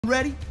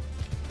Ready?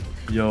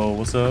 Yo,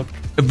 what's up?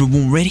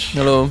 Everyone ready?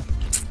 Hello.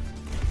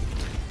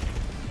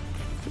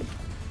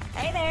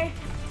 Hey there.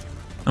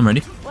 I'm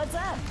ready. What's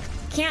up?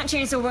 Can't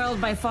change the world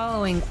by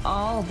following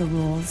all the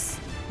rules.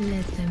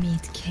 Let them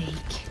eat cake.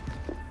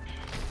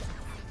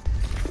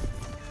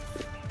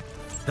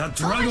 The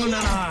dragon and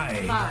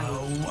I.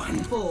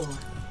 5, 4,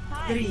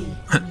 3,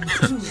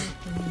 2,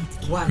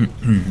 1.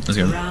 Let's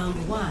go.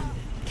 Round 1.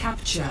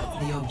 Capture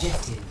the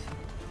objective.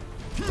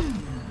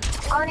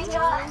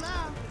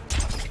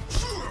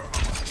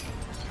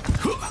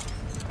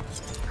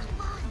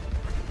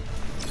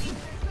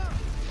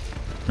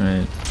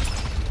 Alright.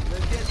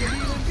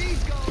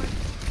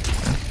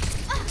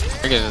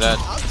 I get that.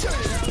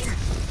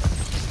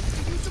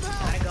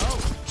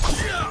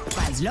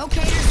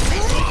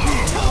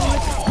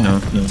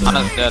 No. I'm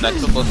not dead. I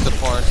took both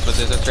support, but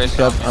there's a trace.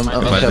 I'm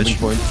tapping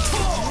point.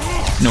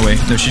 No way.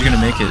 No, she's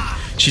gonna make it.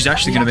 She's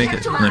actually gonna make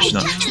it. No, she's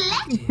not.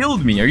 She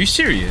killed me. Are you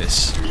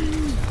serious?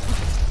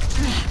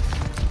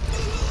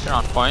 You're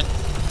on point.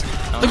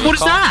 Like, what is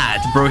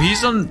that? Bro,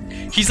 he's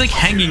like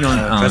hanging on.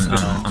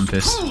 I'm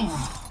pissed.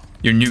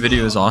 Your new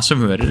video is awesome.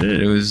 Who edited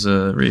it? It was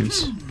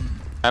Reeves.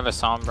 I have a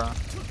sound, bro.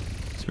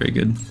 It's very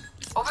good.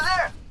 Over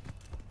there.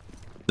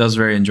 That was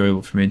very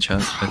enjoyable for me,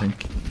 chat. I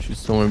think She's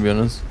somewhere, to be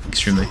honest.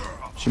 extremely.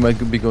 She might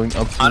be going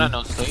up. I don't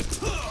know, sleep.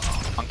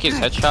 Monkey's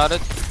headshotted.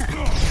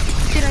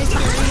 Did I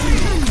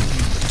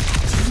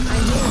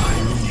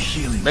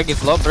see? Break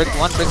is low. Break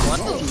one. Brig is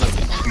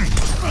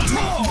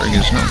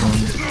not one.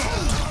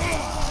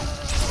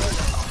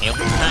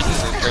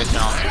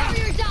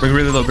 Brig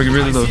really low. Brig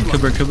really low. Kill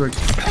Brig.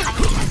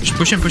 Just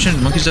push in.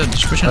 Monkey's dead.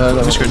 Just push in.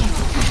 Monkey's good.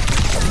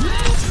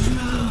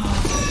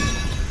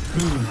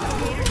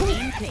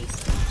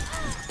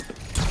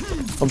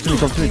 Come to me.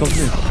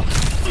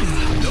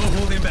 No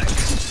holding back.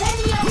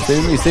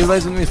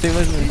 Stabilize with me.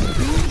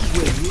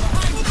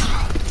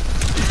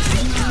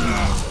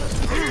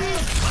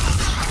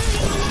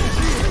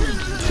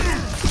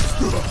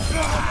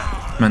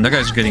 Man, that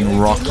guy's getting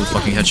rocked with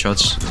fucking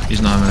headshots.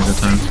 He's not having a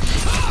good time.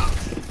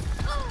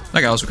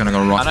 That guy also kinda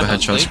got rocked by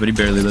headshots, but he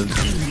barely lived.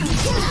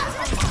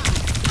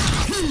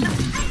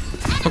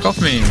 Fuck off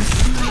me.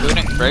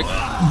 Shooting, break.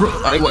 Bro,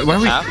 why are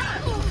we...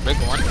 Break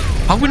one.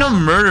 How have we not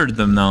murdered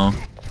them now?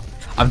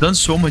 I've done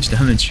so much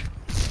damage.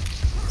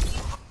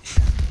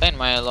 In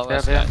my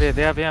lowest. They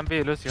have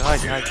VMB, Lucio,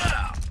 hide.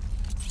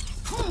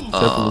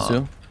 Careful,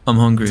 Lucio. I'm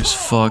hungry as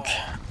fuck.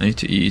 I need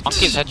to eat.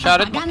 Monkey's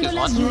headshotted. Monkey's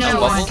one. No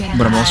bubble.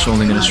 But I'm also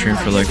only gonna stream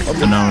for like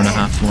an hour and a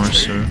half more,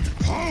 so...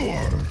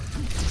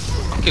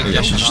 Monkey's Maybe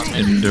I should just one.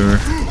 endure.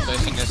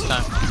 Placing this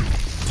time.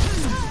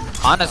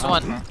 Honest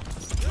one.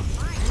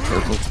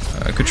 Careful.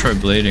 I could try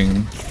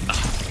blading.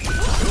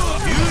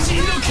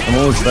 I'm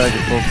almost back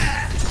at full.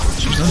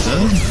 She's not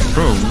dead?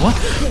 Bro, what?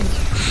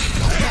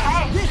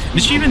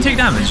 Did she even take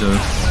damage though?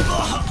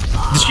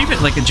 Did she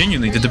even, like,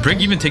 genuinely, did the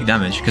Brig even take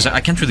damage? Because I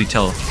can't really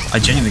tell. I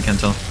genuinely can't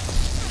tell.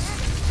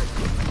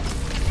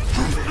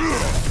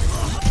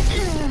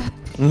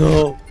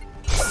 No.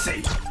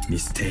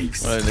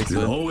 Mistakes Alright,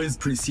 will always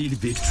precede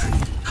victory.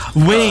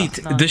 Wait,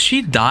 does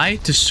she die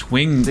to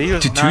swing to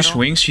two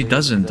swings? She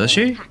doesn't, does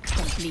she?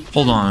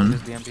 Hold on.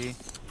 VMB.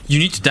 You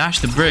need to dash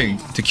the Brig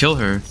to kill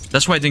her.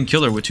 That's why I didn't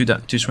kill her with two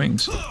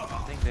swings. I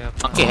think they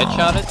have. Monkey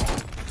headshotted.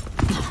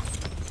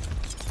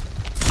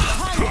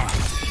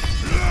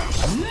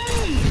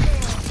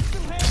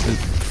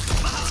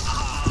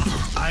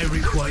 I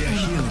require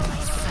healing.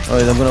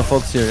 Alright, I'm gonna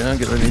fox here, yeah?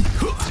 Get ready.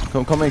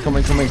 Come in.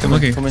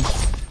 Okay.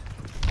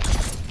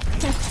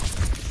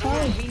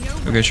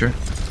 Okay, sure.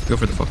 Go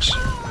for the fox.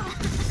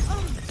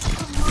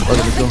 Okay,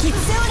 let's go.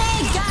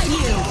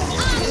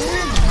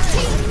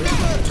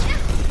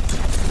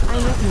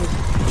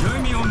 Join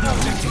me on the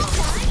objective.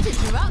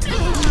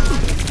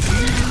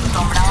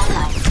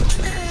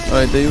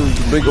 Alright, they use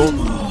Brig ult.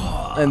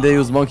 And they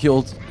use Monkey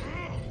ult.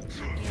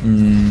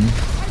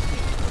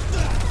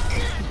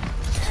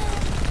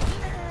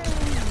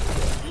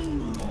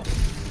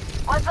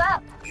 What's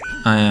up?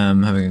 I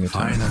am having a good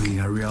time. Finally,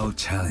 a real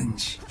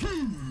challenge.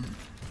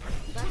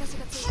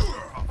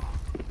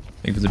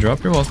 Thank you for the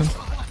drop. You're welcome.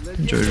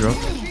 Enjoy the drop.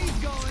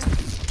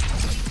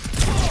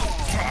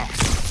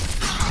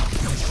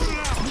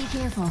 Be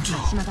careful.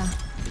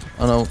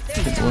 Oh no,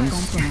 hit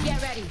once.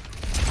 Get ready.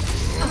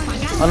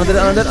 Ana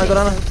dead, I got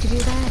Ana. To do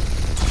that.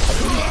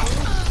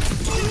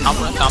 I'm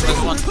this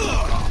one.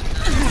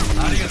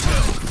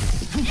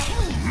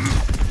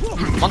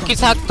 Monkey's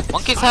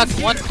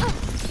hacked. One.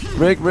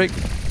 Break.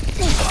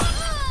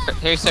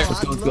 Here, sir. Let's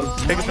go.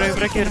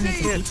 Break here.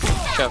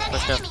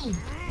 Push up.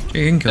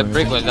 You can kill The her.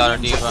 break was out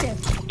of diva.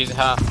 He's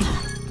half.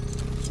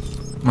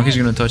 Monkey's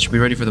gonna touch. Be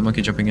ready for the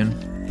monkey jumping in.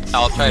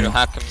 I'll try to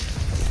hack him.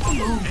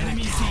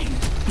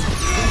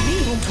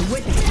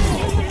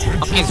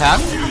 Monkey's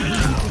hacked.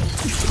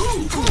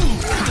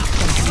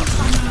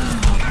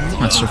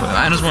 That's so funny.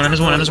 Ana's one.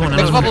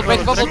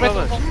 Break bubble.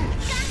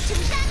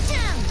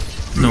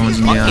 No one's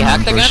in the Monkey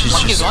hacked bro. again? She's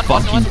Monkey's just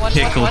one, fucking one.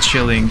 pickle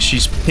chilling.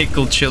 She's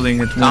pickle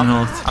chilling at 1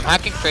 health. I'm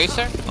hacking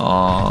Tracer.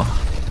 Aww.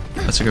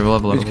 That's a good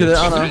level. He's killing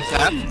Ana. He's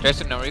hacked.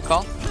 Tracer no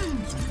recall.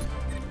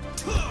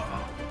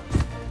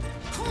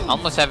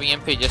 Almost having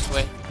MP, just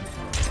wait.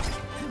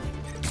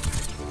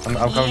 I'm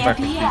coming back.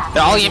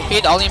 They're all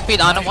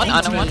impede, on one,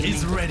 on one.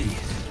 Is ready.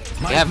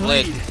 They have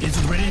blade. Is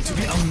ready to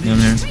be Yeah, I'm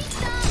unleashed. here.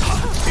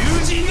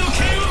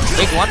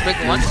 Big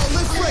one.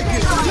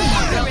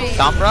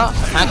 Sombra,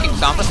 hacking,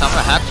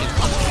 Sombra hacking.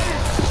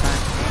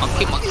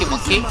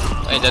 Monkey.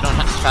 Wait, they don't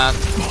have to track.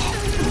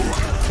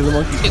 Kill the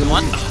monkey. Hit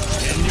one.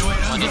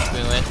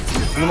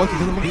 Kill the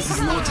monkey. This is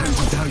no time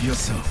to doubt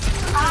yourself.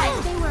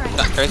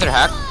 Got Tracer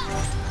hack.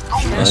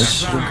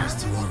 Nice.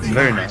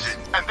 Very nice.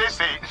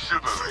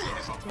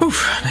 Oof,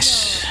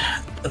 nice.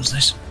 That was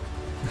nice.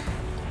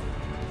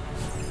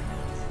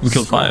 We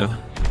killed 5. I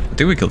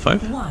think we killed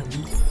 5.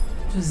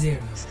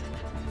 1-0.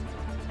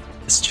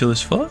 It's chill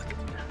as fuck.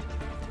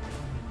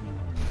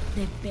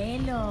 De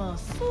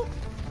pelos.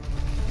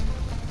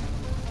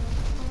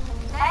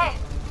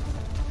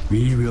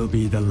 We will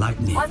be the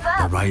lightning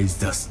that rides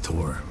the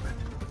storm.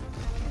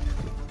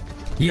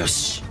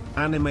 Yosh!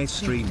 Anime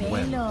stream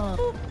when?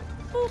 Pelo.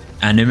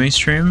 Anime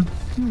stream?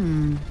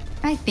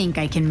 I think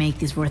I can make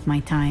this worth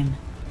my time.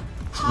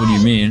 What do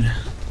you mean?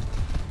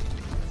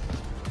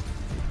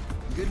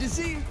 Good to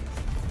see you.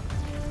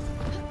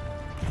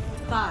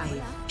 5,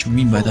 What do you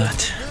mean by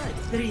that?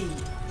 3,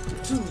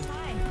 2,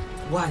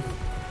 1.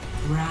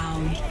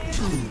 Round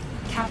 2.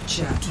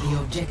 Capture the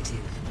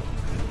objective.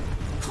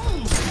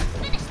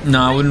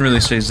 No, I wouldn't really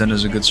say Zen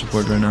is a good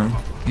support right now.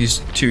 He's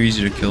too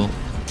easy to kill.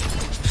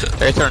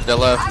 Tracer on the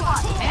left.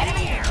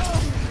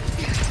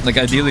 Like,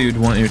 ideally, you'd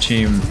want your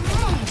team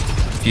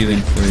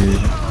healing for you.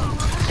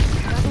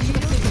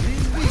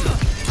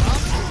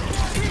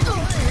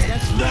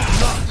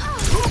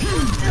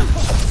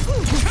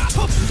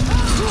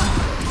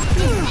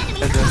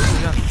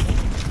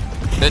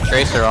 The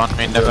Tracer on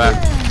me in the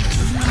back.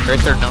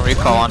 Tracer no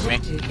recall on me.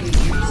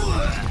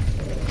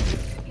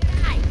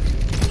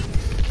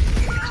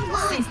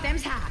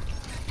 Systems hack.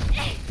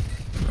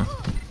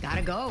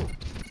 Gotta go.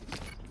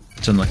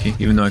 It's unlucky,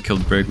 even though I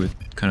killed Brig, it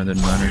kind of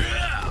didn't matter.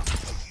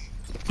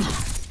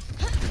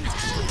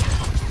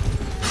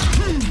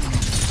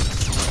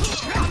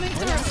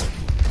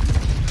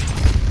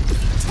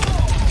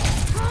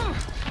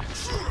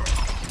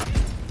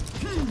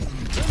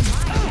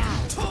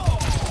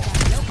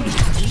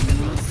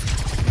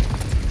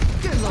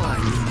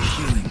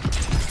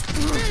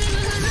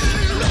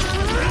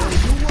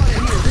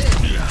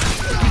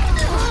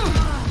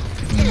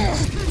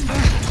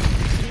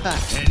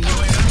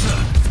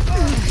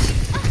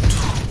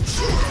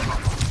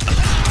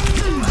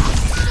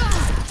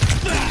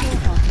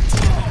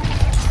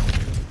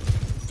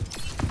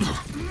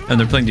 And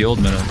they're playing the old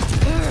meta.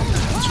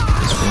 That's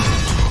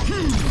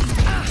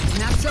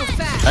cool.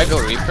 I go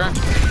Reaper.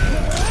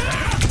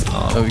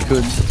 Oh, we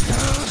could.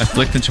 I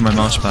flicked into my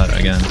mouse pad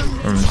again.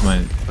 Or into my...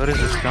 Where is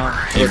this gun?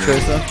 Go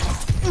Tracer.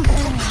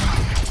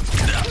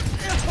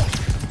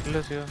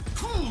 Lose you.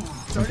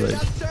 I'm played.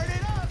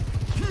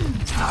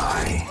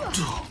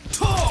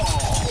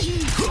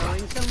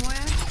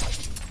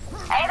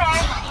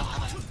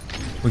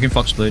 We can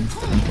Fox Blade.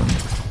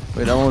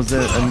 Wait, that one was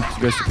there. I need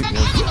you guys to pick me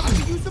up.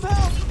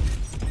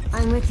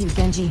 I'm with you,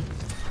 Genji.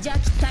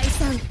 Judge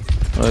Tyson.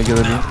 Alright, get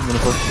ready. I'm gonna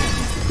push.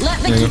 Let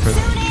the Yeah, go for it.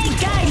 Kitsune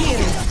guide you.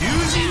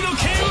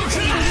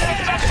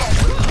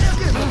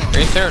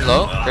 Tracer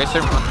low.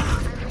 Tracer.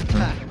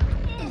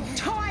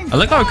 I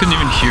like how I couldn't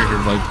even hear her,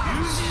 like,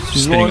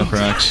 She's spinning one. up her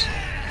axe.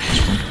 That's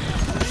cool.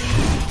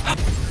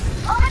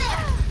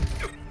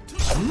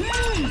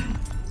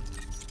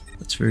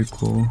 That's very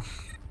cool.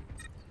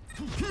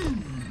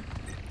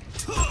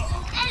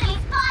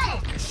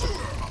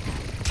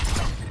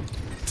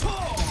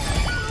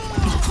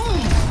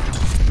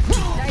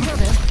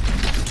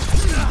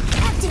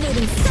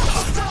 Activating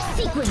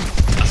sequence.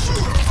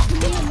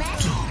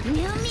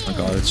 Oh my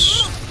god, it's...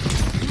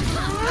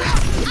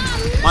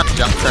 One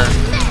junker.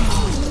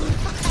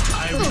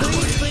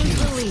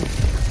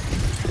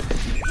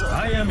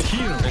 I am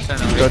here. Tracer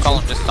no recall.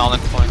 I'm just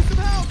stalling point.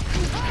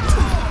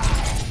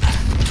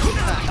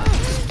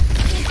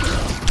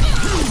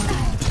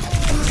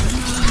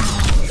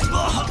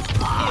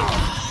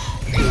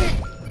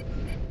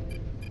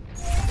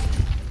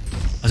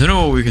 I don't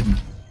know what we could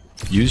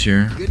use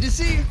here. Good to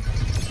see you.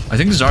 I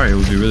think Zarya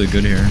would be really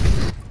good here.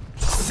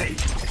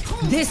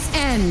 This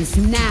ends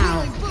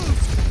now.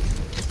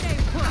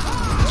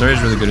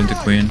 Zarya's really good into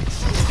Queen.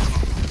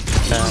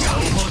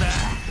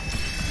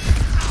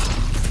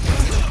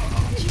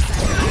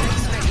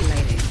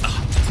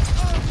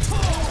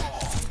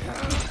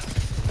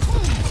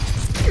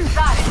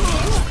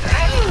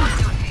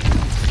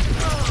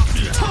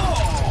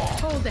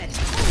 Hold it.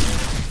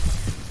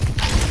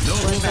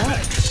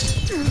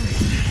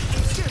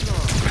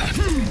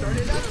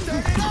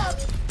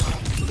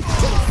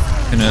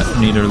 Gonna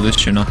need our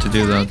Lucio not to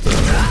do that though.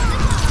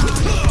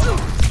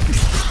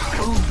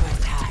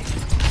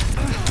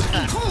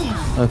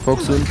 I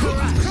Fox in.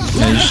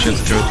 Yeah, you should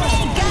have through it.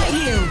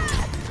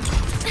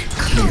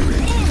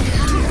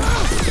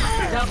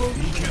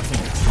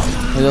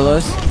 Hey,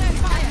 Elias.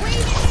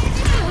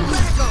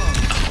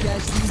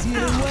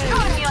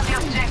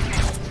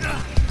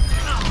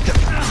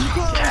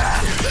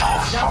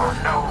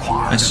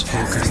 Nice.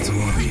 Focused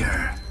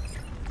warrior.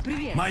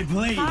 My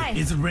blade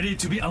is ready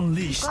to be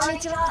unleashed.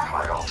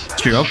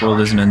 Cheer up,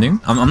 world isn't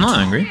ending. I'm not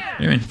angry. What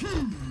do you mean?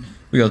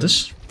 We got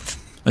this.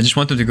 I just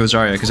want them to go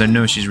Zarya because I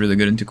know she's really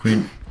good into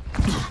Queen.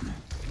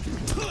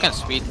 You can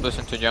speed boost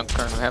into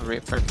Junker and we have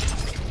Reaper.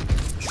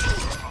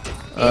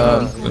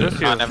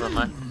 Never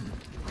mind.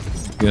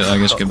 Yeah, I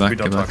guess get back.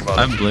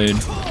 I have Blade.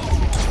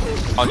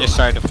 I'll just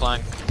try to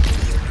flank.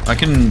 I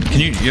can. Can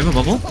you? You have a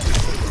bubble?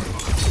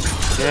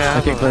 Yeah.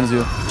 I can cleanse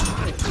you.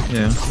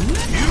 Yeah.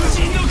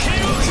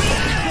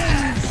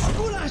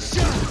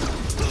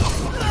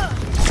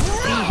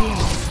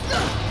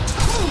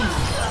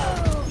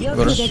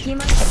 Got it.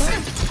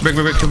 Break.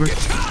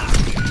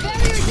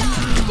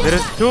 There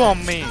is 2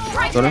 on me.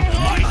 Got it.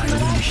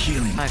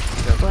 Nice.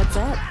 What's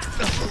up?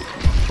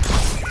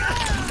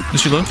 Is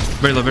she low?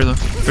 Very low.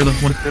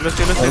 One.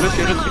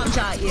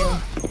 Got you.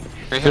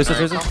 Tracer.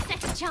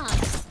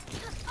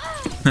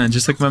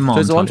 Just like my mom.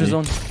 Tracer one. taught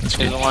me. He's That's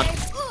good. the one.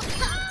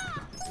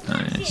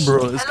 Nice.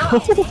 Bro, let's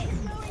go.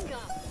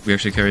 We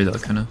actually carried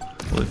that kind of.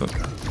 Holy fuck.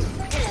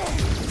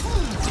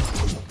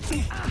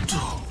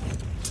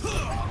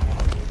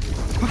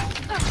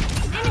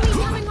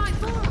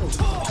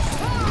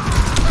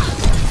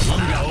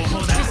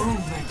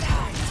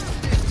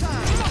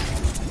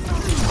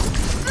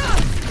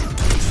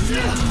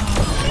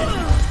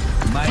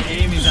 My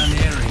aim is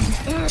unerring.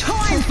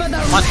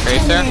 Come on,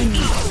 Tracer.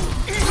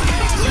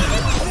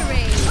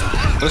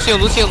 Lucio.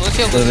 Lucio.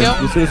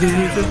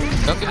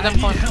 Don't give them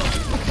point.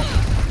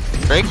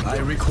 Break. I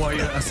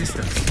require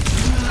assistance.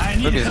 I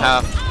Look need at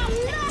help. half.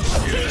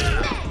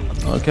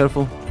 Oh,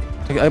 careful.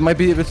 I might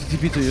be able to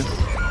TP to you.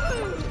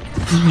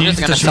 I'm just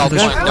gonna sell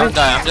point. Don't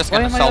die. I'm just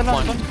gonna sell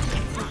point.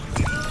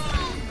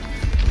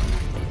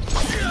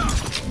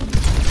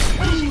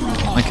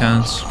 I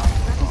can't.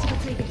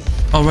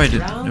 Oh right,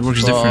 it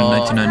works different.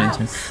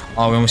 19.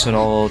 Oh, we almost had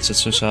all ults. It's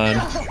so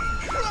sad.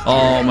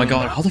 Oh my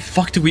god, how the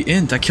fuck did we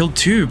int? I killed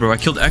 2, bro. I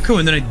killed Echo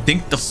and then I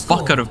dinked the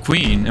fuck out of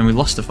Queen and we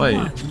lost the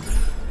fight.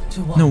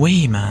 No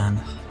way,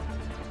 man.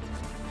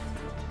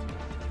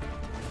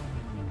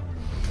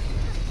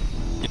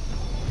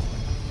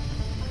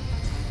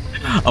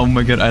 Oh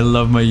my god, I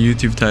love my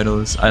YouTube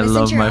titles. I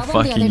love my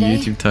fucking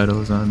YouTube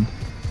titles, man.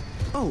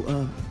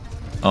 Oh,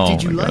 Oh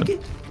did you my like god.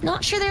 it?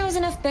 Not sure there was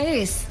enough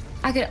bass.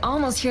 I could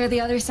almost hear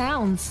the other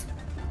sounds.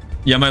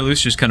 Yeah, my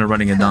Lucio's kind of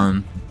running it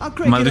down. I'll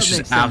crank My it up Lucio's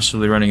next time.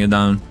 absolutely running it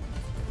down.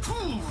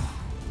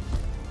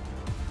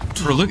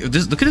 Bro, look at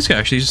this guy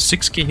actually. He's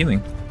 6k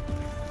healing.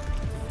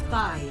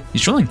 5,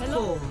 He's trolling.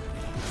 4,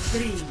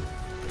 3,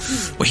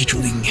 2, Why he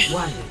trolling?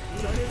 1.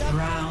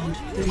 Round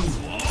 3.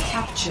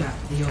 Capture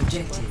the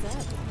objective.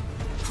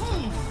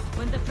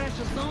 When the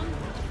pressure's on,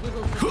 we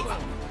will control.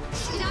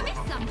 Did I miss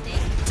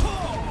something?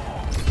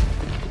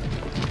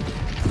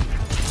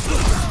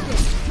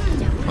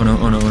 Oh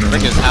no.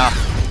 Break is half.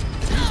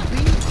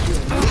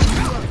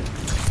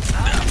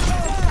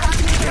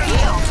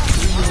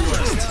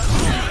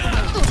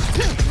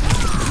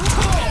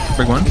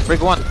 Break one.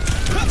 Break one.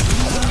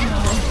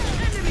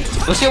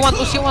 Lucio one.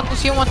 Come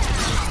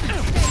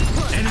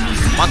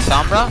on,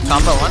 Sombra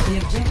one. The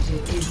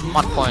objective is Come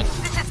on, point.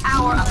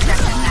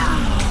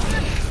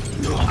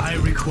 I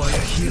require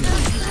healing.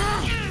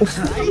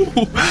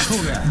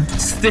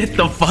 Sit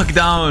the fuck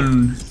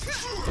down.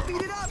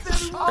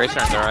 Tracer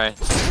on the right.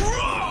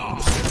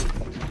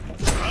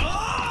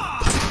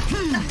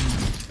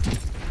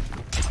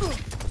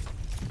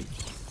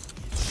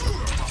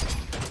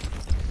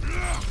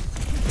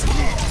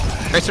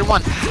 Tracer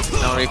one.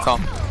 No recall.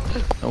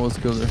 I was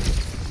killed there.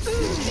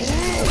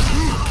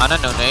 Ana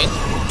no nade.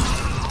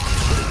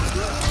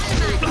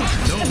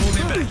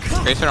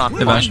 Tracer on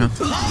The bash now.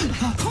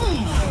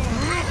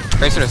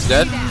 Tracer is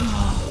dead.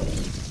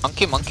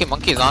 Monkey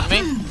is on me.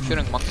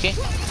 Shooting monkey.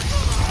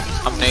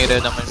 I'm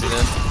naded, I'm gonna be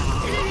dead.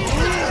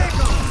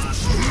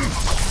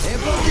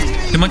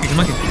 The monkey. The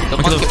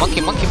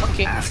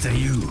monkey. After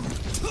you.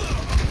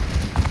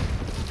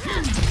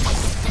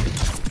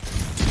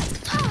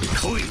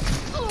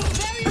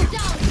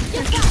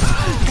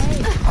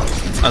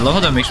 I love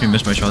how that makes me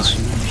miss my shots.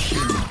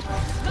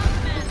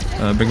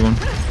 Big one.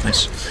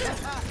 Nice.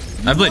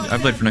 I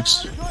blade for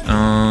next.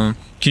 Can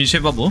you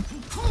save bubble?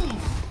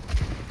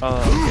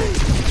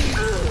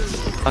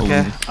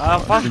 Okay.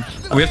 Fuck.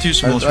 We have to use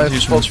smalls. I here.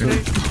 fox Yeah,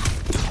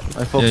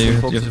 you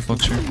fox. have to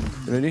fox here.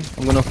 Ready?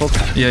 I'm gonna fox.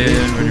 Yeah.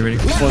 Ready.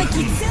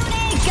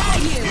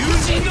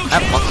 I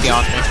have monkey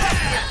on me.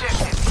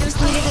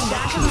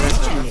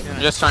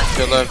 I'm just trying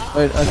to live.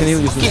 Wait, I can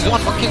heal you soon.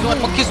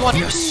 Monkey's one.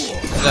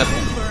 Dead.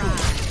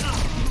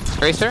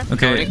 Tracer?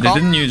 Okay, No they recall?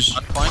 didn't use.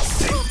 1 point.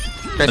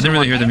 I didn't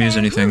really hear them use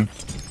anything,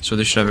 so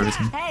they should have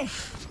everything. Hey,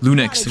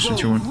 Lunex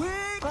 621.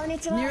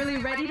 nearly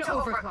ready to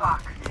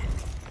overclock.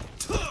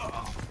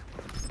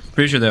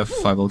 Pretty sure they have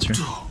 5 ults here.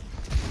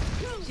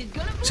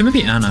 So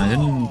maybe Anna. I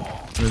didn't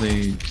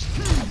really.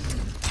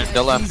 In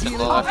the left,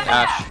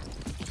 Ash.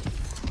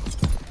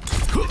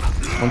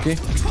 Monkey.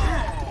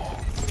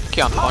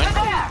 Monkey on point.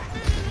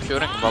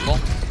 Shooting bubble.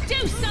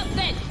 Do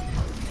something!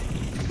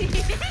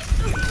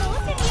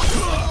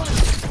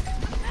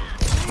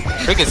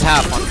 Brig is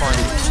half on point.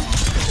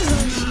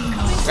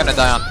 I'm gonna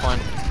die on point.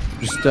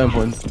 Just stay on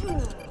point.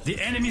 The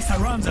enemy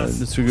surrounds us.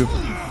 Let's regroup.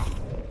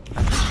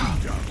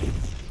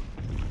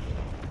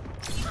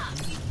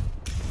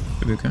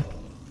 Could be okay.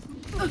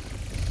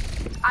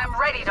 I'm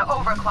ready to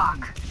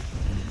overclock.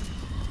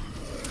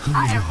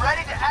 I am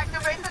ready to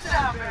activate the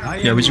sound.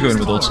 Yeah, we should go in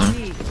with ults now.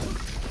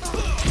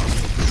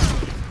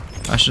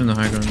 Ash is in the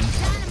high ground.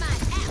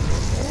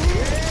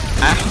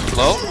 Ash,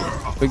 low.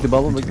 Break the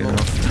bubble, break the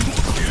bubble.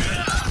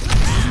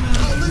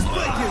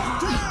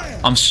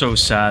 I'm so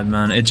sad,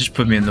 man. It just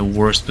put me in the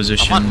worst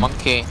position. I'm on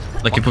monkey.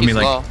 Like it put me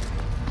like. Low.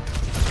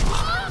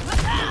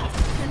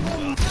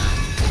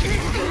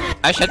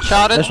 Ash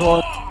headshotted. Ash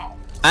one.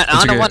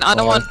 Ana one,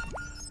 Ana one.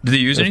 Did they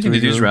use anything?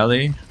 Did they use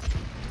rally?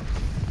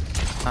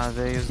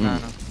 They use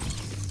nano.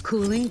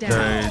 Cooling down.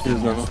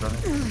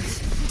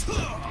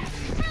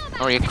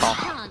 No recall.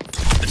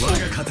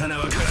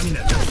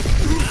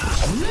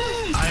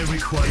 I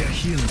require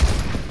healing.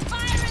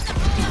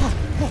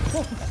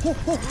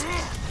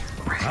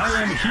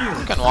 I am healed.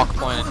 You can walk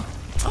point.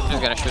 I'm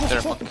just gonna shoot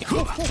their monkey.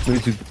 We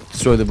need to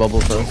destroy the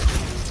bubble first.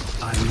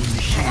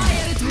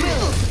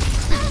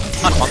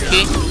 On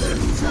monkey.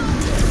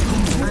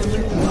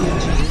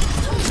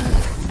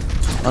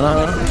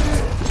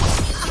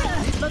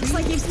 Looks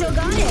like you've still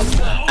got it.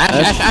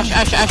 Ash.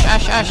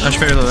 Ash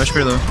very low, Ash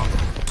very low. I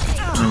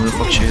don't know where the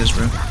fuck she is,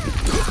 bro.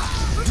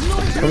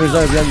 Come here,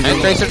 Zara, behind you.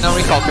 And Tracer, no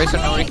recall. Tracer,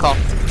 no recall.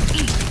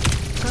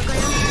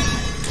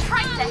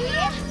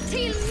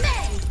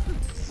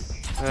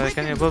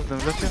 Can you buff them?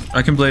 Bless you.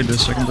 I can blade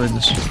this, I can blade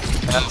this.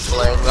 That's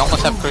blade. We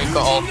almost have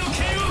Kuriko ult.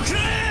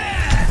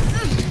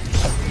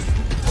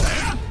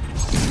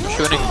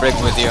 Shooting Brig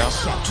with you.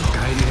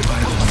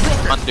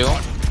 On Doom.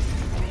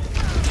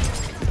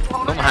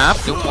 Doom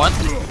half, Doom 1.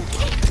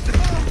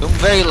 Doom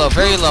very low,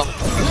 very low.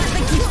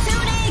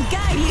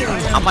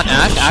 I'm on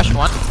Ash, Ash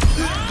 1.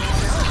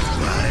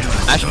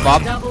 Ash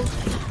Bob.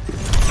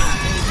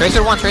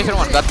 Tracer 1,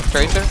 got the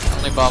Tracer.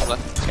 Only Bob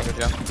left. Okay, good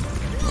job.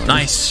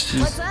 Nice.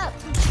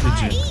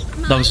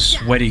 That was a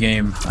sweaty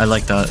game. I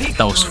like that.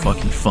 That was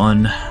fucking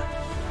fun.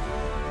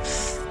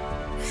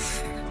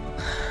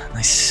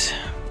 Nice.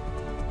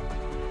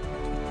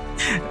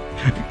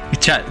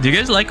 Chat, do you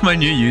guys like my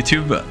new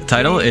YouTube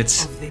title?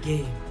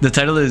 The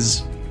title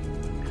is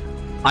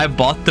I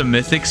bought the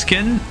mythic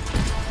skin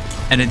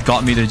and it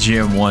got me the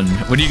GM1.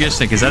 What do you guys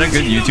think? Is that a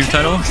good YouTube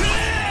title?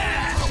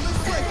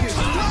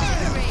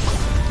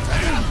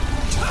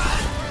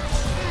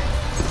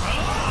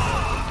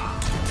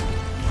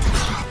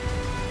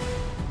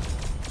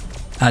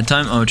 Ad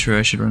time? Oh, true.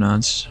 I should run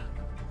ads.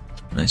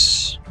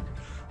 Nice.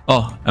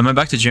 Oh, am I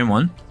back to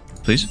GM1?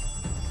 Please?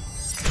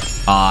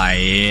 Ah,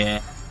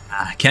 yeah.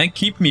 Cannot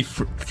keep me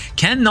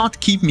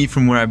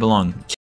from where I belong.